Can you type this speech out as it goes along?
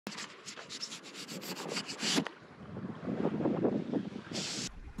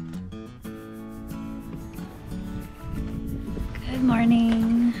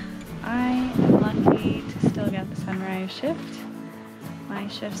shift. My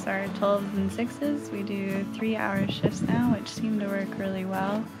shifts are 12s and 6s. We do 3-hour shifts now, which seem to work really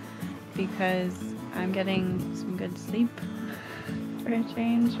well because I'm getting some good sleep for a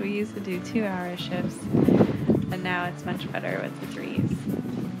change. We used to do 2-hour shifts, but now it's much better with the 3s.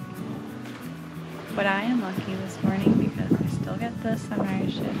 But I am lucky this morning because I still get the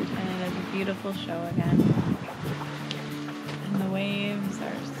sunrise shift and it is a beautiful show again. And the waves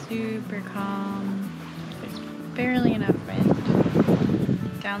are super calm. There's barely enough wind.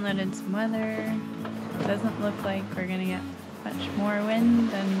 Downloaded some weather. Doesn't look like we're gonna get much more wind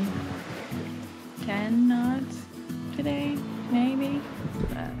than 10 knots today, maybe.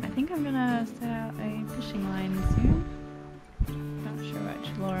 But I think I'm gonna set out a fishing line soon. Not sure which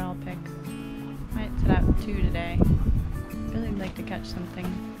lure I'll pick. Might set out 2 today. Really would like to catch something,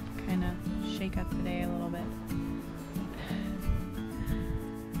 kind of shake up the day a little bit.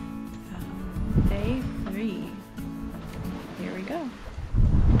 So, day 3. Here we go.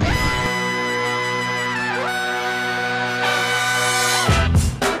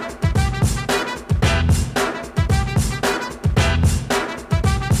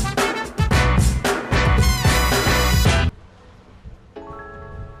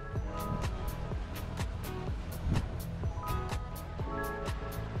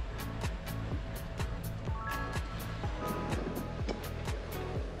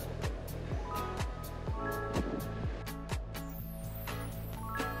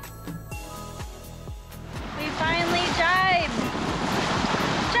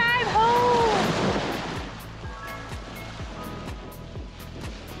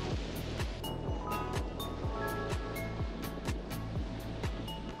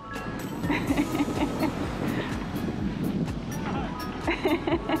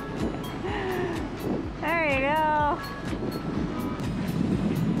 There you go.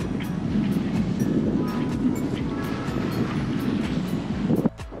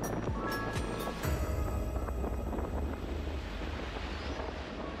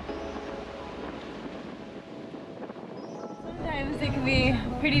 Sometimes it can be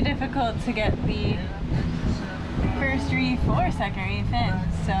pretty difficult to get the first reef or second reef in,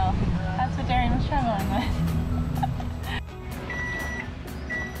 so that's what Darren was struggling with.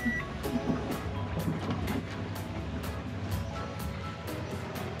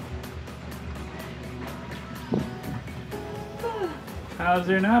 How's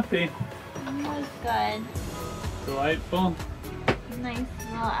your nappy? It was good. Delightful. Nice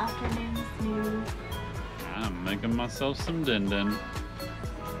little afternoon snooze. I'm making myself some din din.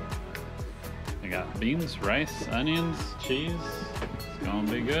 I got beans, rice, onions, cheese. It's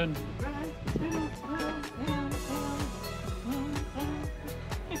gonna be good.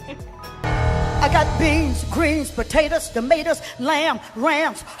 I got beans, greens, potatoes, tomatoes, lamb,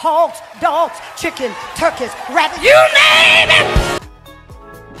 rams, hogs, dogs, chicken, turkeys, rabbit, you name it!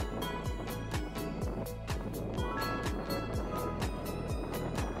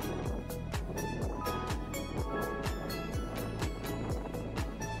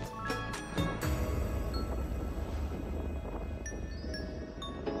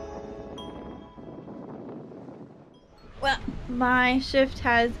 Well, my shift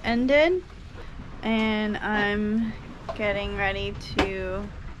has ended and I'm getting ready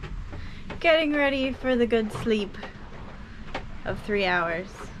for the good sleep of 3 hours.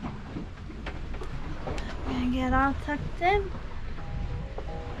 I'm gonna get all tucked in.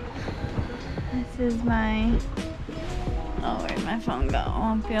 This is my, oh, where'd my phone go? I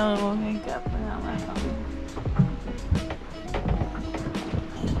won't be able to wake up without my phone.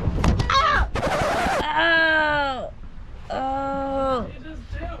 Ow! Oh! Oh!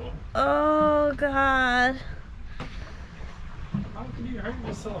 Oh God! How can you hurt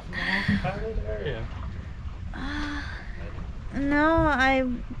yourself in the most crowded area? No, I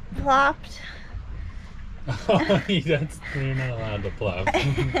plopped. Oh, that's, you're not allowed to plop.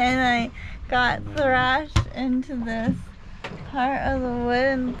 And I got thrashed into this part of the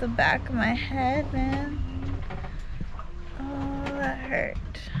wood in the back of my head, man. Oh, that hurt.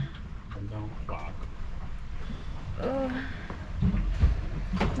 Don't plop. Oh.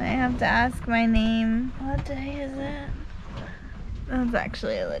 I have to ask my name. What day is it? That's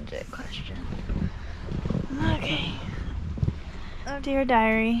actually a legit question. Okay. Oh dear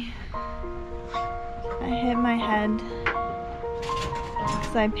diary. I hit my head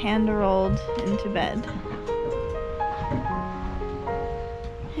because I panda rolled into bed.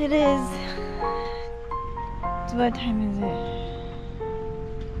 It is... What time is it?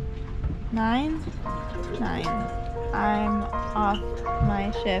 9? 9. I'm off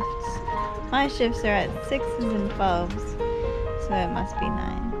my shifts. My shifts are at 6s and 12s, so it must be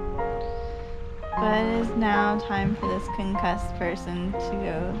 9. But it is now time for this concussed person to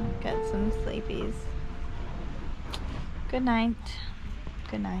go get some sleepies. Good night.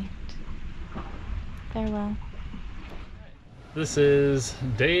 Good night. Farewell. This is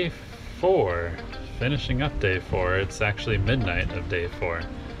day 4, finishing up day 4. It's actually midnight of day 4.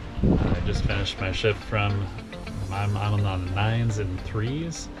 I just finished my shift from, I'm on the 9s and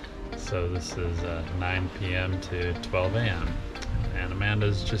 3s, so this is 9 p.m. to 12 a.m. And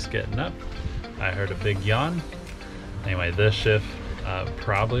Amanda's just getting up. I heard a big yawn. Anyway, this shift,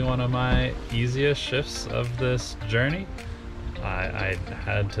 probably one of my easiest shifts of this journey. I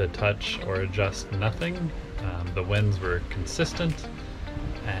had to touch or adjust nothing. The winds were consistent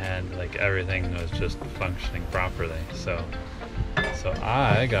and like everything was just functioning properly. So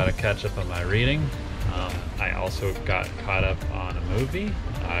I got to catch up on my reading. I also got caught up on a movie.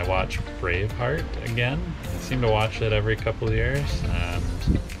 I watched Braveheart again. I seem to watch it every couple of years,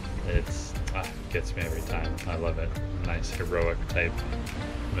 and it gets me every time. I love it. Nice heroic type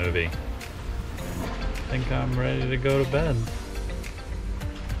movie. I think I'm ready to go to bed.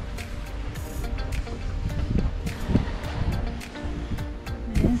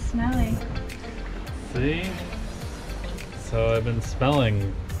 It is smelly. See? So I've been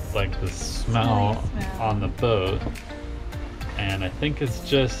smelling like the smell on the boat, and I think it's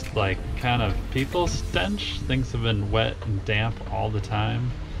just like kind of people stench. Things have been wet and damp all the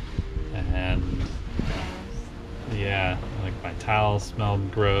time, and yeah, like my towel smelled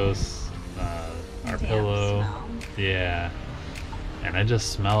gross, our pillow, yeah, and I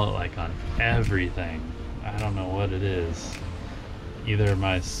just smell it like on everything. I don't know what it is. Either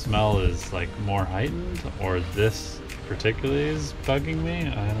my smell is like more heightened, or this particularly is bugging me.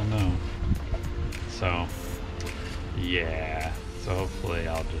 I don't know. So yeah, so hopefully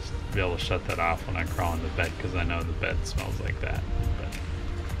I'll just be able to shut that off when I crawl into bed, because I know the bed smells like that.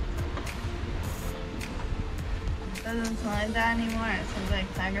 It doesn't smell like that anymore. It smells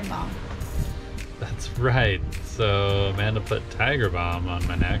like Tiger Balm. That's right. So Amanda put Tiger Balm on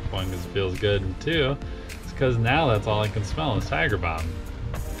my neck. One, because it feels good, and two, it's because now that's all I can smell is Tiger Balm.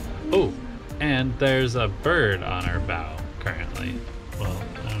 Oh, and there's a bird on our bow currently. Well,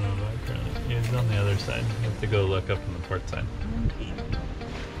 I don't know about currently. He's on the other side. You have to go look up on the port side. Okay.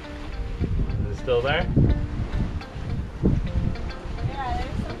 Is it still there? Yeah,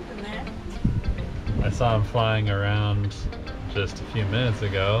 there's something there. I saw him flying around just a few minutes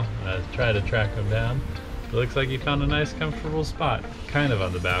ago, and I tried to track him down. It looks like he found a nice comfortable spot, kind of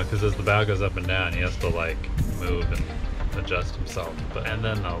on the bow, because as the bow goes up and down, he has to like move and adjust himself. And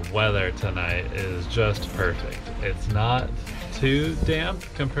then the weather tonight is just perfect. It's not too damp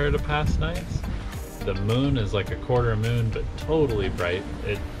compared to past nights. The moon is like a quarter moon, but totally bright.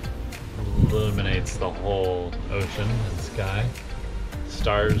 It illuminates the whole ocean and sky.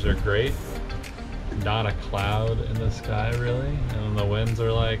 Stars are great. Not a cloud in the sky really, and the winds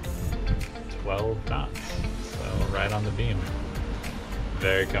are like 12 knots, so right on the beam.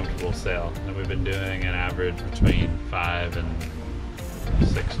 Very comfortable sail, and we've been doing an average between 5 and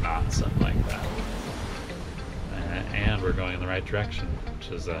 6 knots, something like that. And we're going in the right direction, which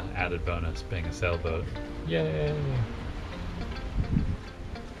is an added bonus being a sailboat. Yay!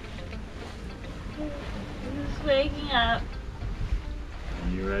 Just waking up. Are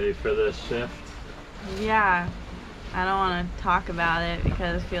you ready for this shift? Yeah. I don't want to talk about it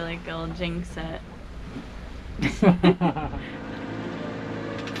because I feel like it'll jinx it.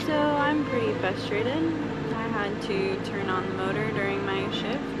 So I'm pretty frustrated. I had to turn on the motor during my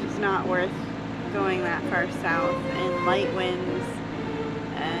shift. It's not worth going that far south in light winds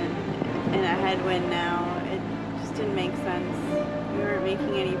and in a headwind now. It just didn't make sense. We weren't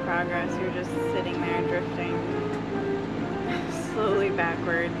making any progress. We were just sitting there drifting slowly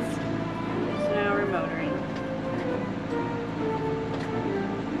backwards. So now we're motoring.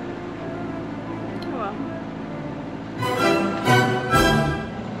 Oh well.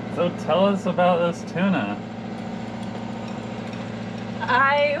 So tell us about this tuna.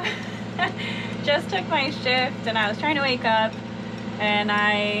 I just took my shift and I was trying to wake up and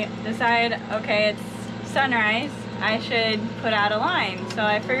I decided, okay, it's sunrise, I should put out a line. So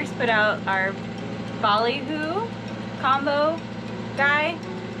I first put out our ballyhoo combo guy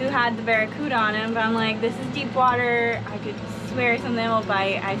who had the barracuda on him, but I'm like, this is deep water, I could swear something will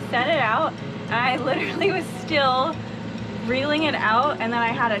bite. I set it out and I literally was still reeling it out, and then I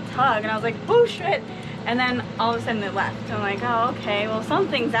had a tug and I was like, oh shit, and then all of a sudden it left. I'm like, oh okay, well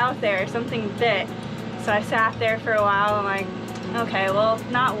something's out there, something bit. So I sat there for a while. I'm like, okay, well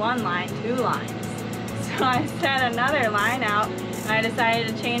not one line, 2 lines. So I set another line out and I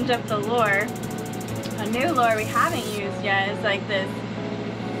decided to change up the lure. A new lure we haven't used yet is like this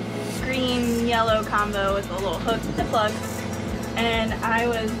green yellow combo with a little hook to plug. And I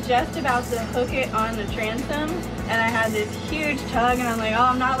was just about to hook it on the transom, and I had this huge tug, and I'm like, oh,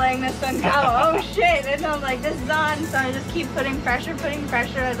 I'm not letting this one go. Oh shit! And I'm like, this is on, so I just keep putting pressure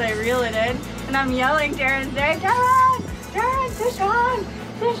as I reel it in, and I'm yelling Darren's name, Darren, fish on,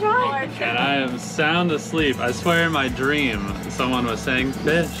 fish on. And I am sound asleep. I swear in my dream, someone was saying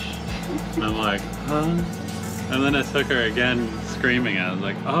fish. And I'm like, huh? And then it took her again screaming. I was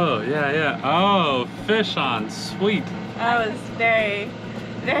like, oh, yeah. Oh, fish on, sweet. That was very,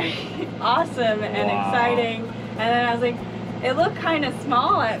 very awesome and exciting. And then I was like, it looked kind of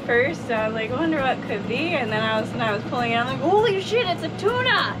small at first, so I was like, I wonder what it could be. And then when I was pulling it, I'm like, holy shit, it's a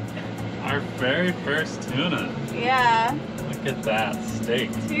tuna! Our very first tuna. Yeah. Look at that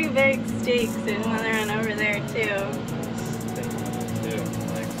steak. 2 big steaks and another one over there too. Steak too.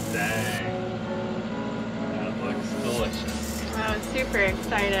 Like, dang. That looks delicious. I was super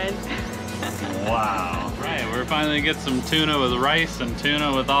excited. Wow. Right, we're finally get some tuna with rice and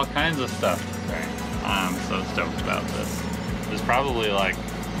tuna with all kinds of stuff. I'm so stoked about this. There's probably like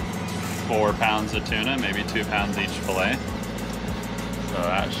 4 pounds of tuna, maybe 2 pounds each fillet. So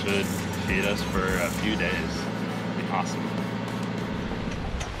that should feed us for a few days. It'd be awesome.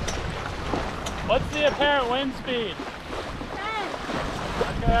 What's the apparent wind speed?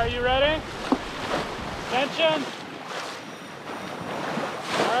 10. Okay, are you ready? Attention.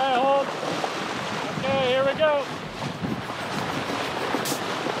 All right, hold. Okay, here we go.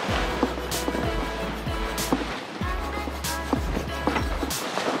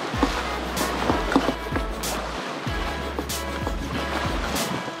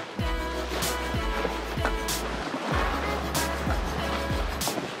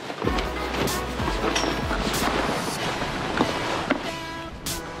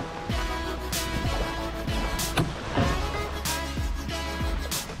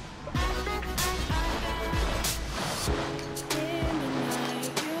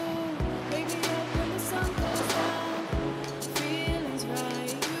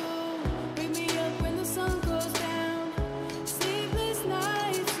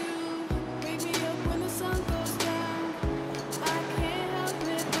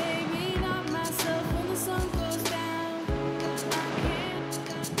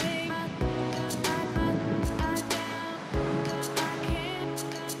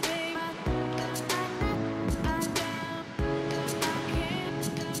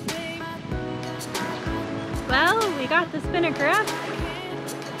 Well, we got the Spinnaker up.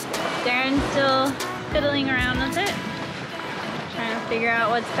 Darren's still fiddling around with it, trying to figure out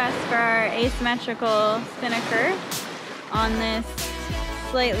what's best for our asymmetrical Spinnaker on this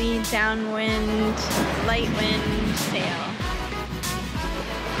slightly downwind, light wind sail.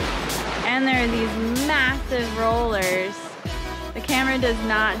 And there are these massive rollers. The camera does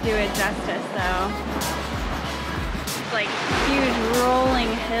not do it justice though. It's like huge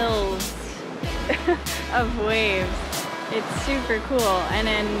rolling hills of waves. It's super cool, and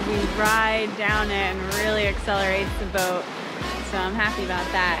then we ride down it and really accelerates the boat. So I'm happy about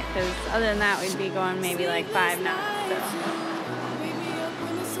that, because other than that we'd be going maybe like 5 knots. So.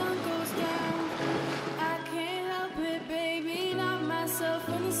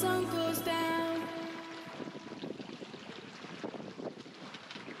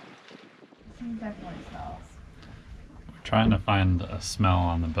 Definitely smells. Trying to find a smell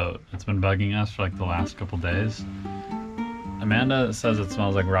on the boat. It's been bugging us for like the last couple days. Amanda says it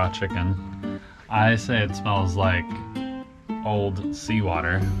smells like raw chicken. I say it smells like old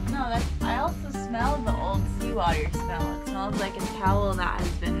seawater. No, I also smell the old seawater smell. It smells like a towel that has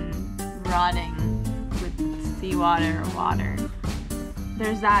been rotting with seawater or water.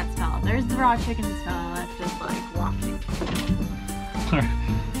 There's that smell. There's the raw chicken smell that's just like wafting.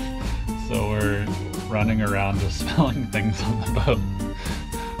 So we're running around just smelling things on the boat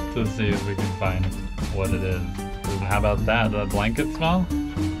to see if we can find what it is. How about that? The blanket smell?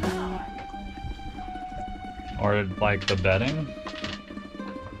 Oh. Or like the bedding?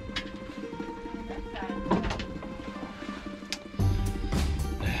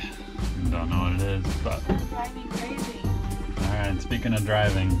 Don't know what it is, but... It's driving me crazy. Alright, speaking of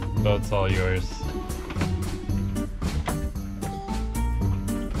driving, the boat's all yours.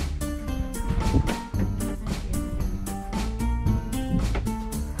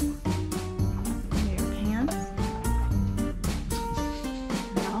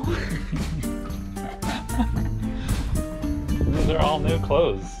 They're all new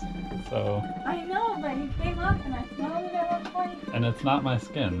clothes, so... I know, but he came up and I smelled it at one point. And it's not my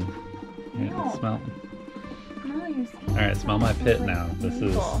skin. Here, No. smell. No, your skin. Alright, smell my pit now. This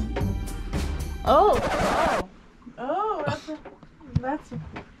is... Oh! Oh! Oh, that's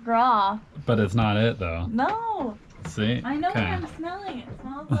Graw. But it's not it though. No. See? I know what Okay. I'm smelling. It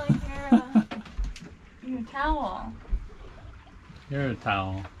smells like your towel. You're a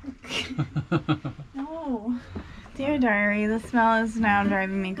towel. No. Dear diary, the smell is now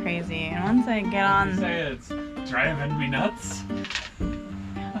driving me crazy. And once I get on... Say it's driving me nuts.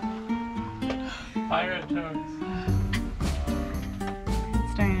 Pirate jokes.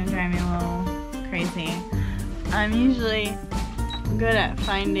 It's starting to drive me a little crazy. I'm usually good at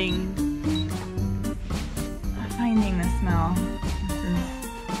finding the smell. This is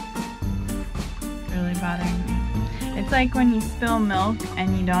really bothering me. It's like when you spill milk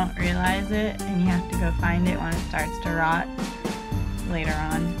and you don't realize it and you have to go find it when it starts to rot later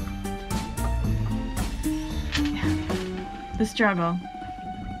on. Yeah. The struggle.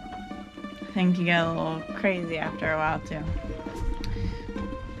 I think you get a little crazy after a while too.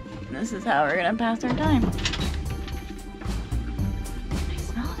 This is how we're gonna pass our time. I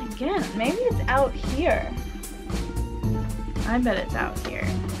smell it again. Maybe it's out here. I bet it's out here.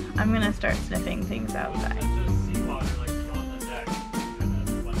 I'm gonna start sniffing things outside.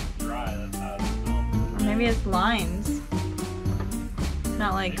 Or maybe it's lines.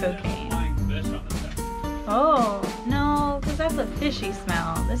 Not like cocaine. Oh, no, because that's a fishy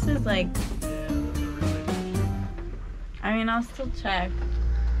smell. This is like... I mean, I'll still check.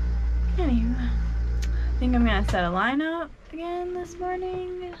 Anyway, I think I'm gonna set a line up again this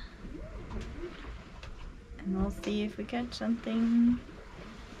morning. And we'll see if we catch something.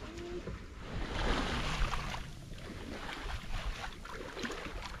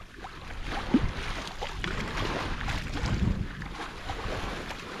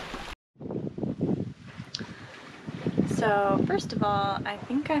 So, first of all, I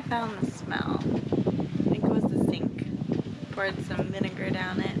think I found the smell. I think it was the sink. Poured some vinegar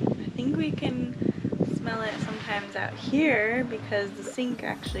down it. I think we can smell it sometimes out here because the sink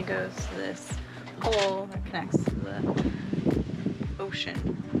actually goes to this hole that connects to the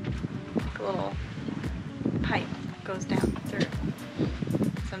ocean. Like a little pipe goes down through.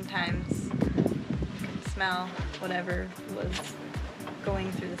 Sometimes you can smell whatever was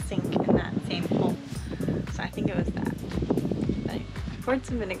going through the sink in that same hole. So I think it was that. But I poured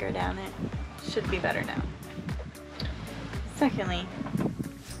some vinegar down it. Should be better now. Secondly,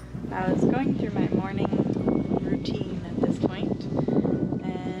 I was going through my morning routine at this point,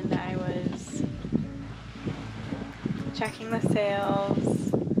 and I was checking the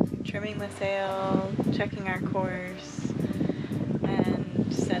sails, trimming the sail, checking our course, and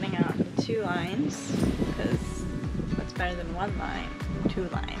setting out 2 lines, because what's better than 1 line? 2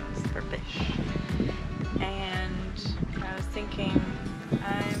 lines for fish. And I was thinking,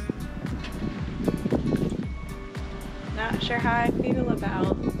 I'm not sure how I feel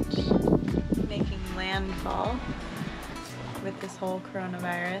about making landfall with this whole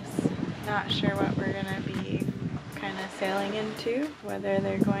coronavirus. Not sure what we're gonna be kind of sailing into, whether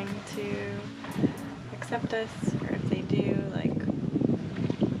they're going to accept us, or if they do, like,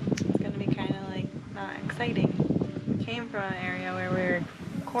 it's gonna be kind of like not exciting. We came from an area where we were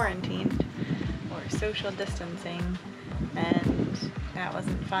quarantined or social distancing, and that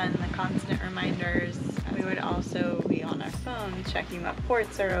wasn't fun. The constant reminders. We would also be on our phone checking what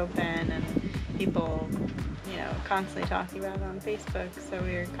ports are open, and people, you know, constantly talking about it on Facebook, so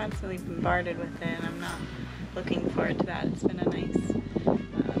we were constantly bombarded with it, and I'm not looking forward to that. It's been a nice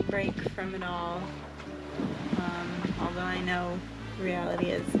break from it all, although I know reality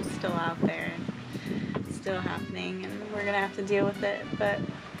is still out there and it's still happening, and we're gonna have to deal with it, but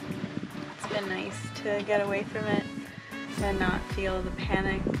it's been nice to get away from it and not feel the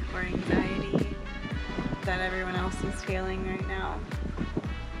panic or anxiety that everyone else is feeling right now.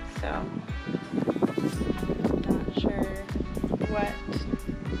 So, not sure what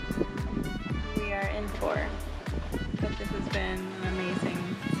we are in for, but this has been an amazing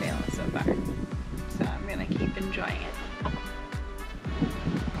sail so far. So I'm gonna keep enjoying it.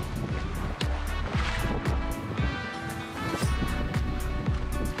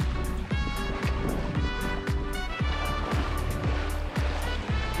 I'll lay in bed. Yeah. Gonna take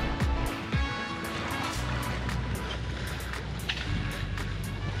my clothes off. Just kidding, I'm just gonna take this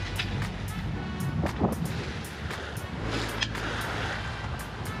off real quick. Night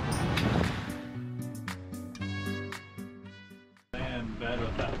mode! Rocketing. Yes.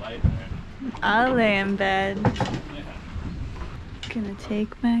 Love it when you use the word rocketing. I'll lay in bed. Yeah. Gonna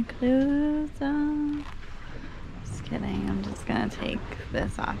take my clothes off. Just kidding, I'm just gonna take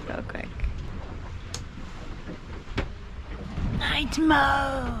this off real quick. Night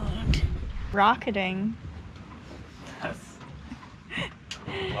mode. Rocketing. Yes.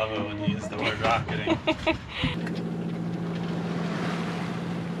 Love it when you use the word rocketing. Love it when you use the word rocketing.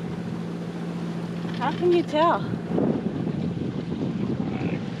 How can you tell? I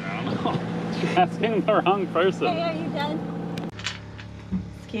don't know. You're asking the wrong person. Hey, are you done?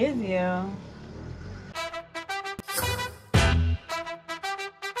 Excuse you.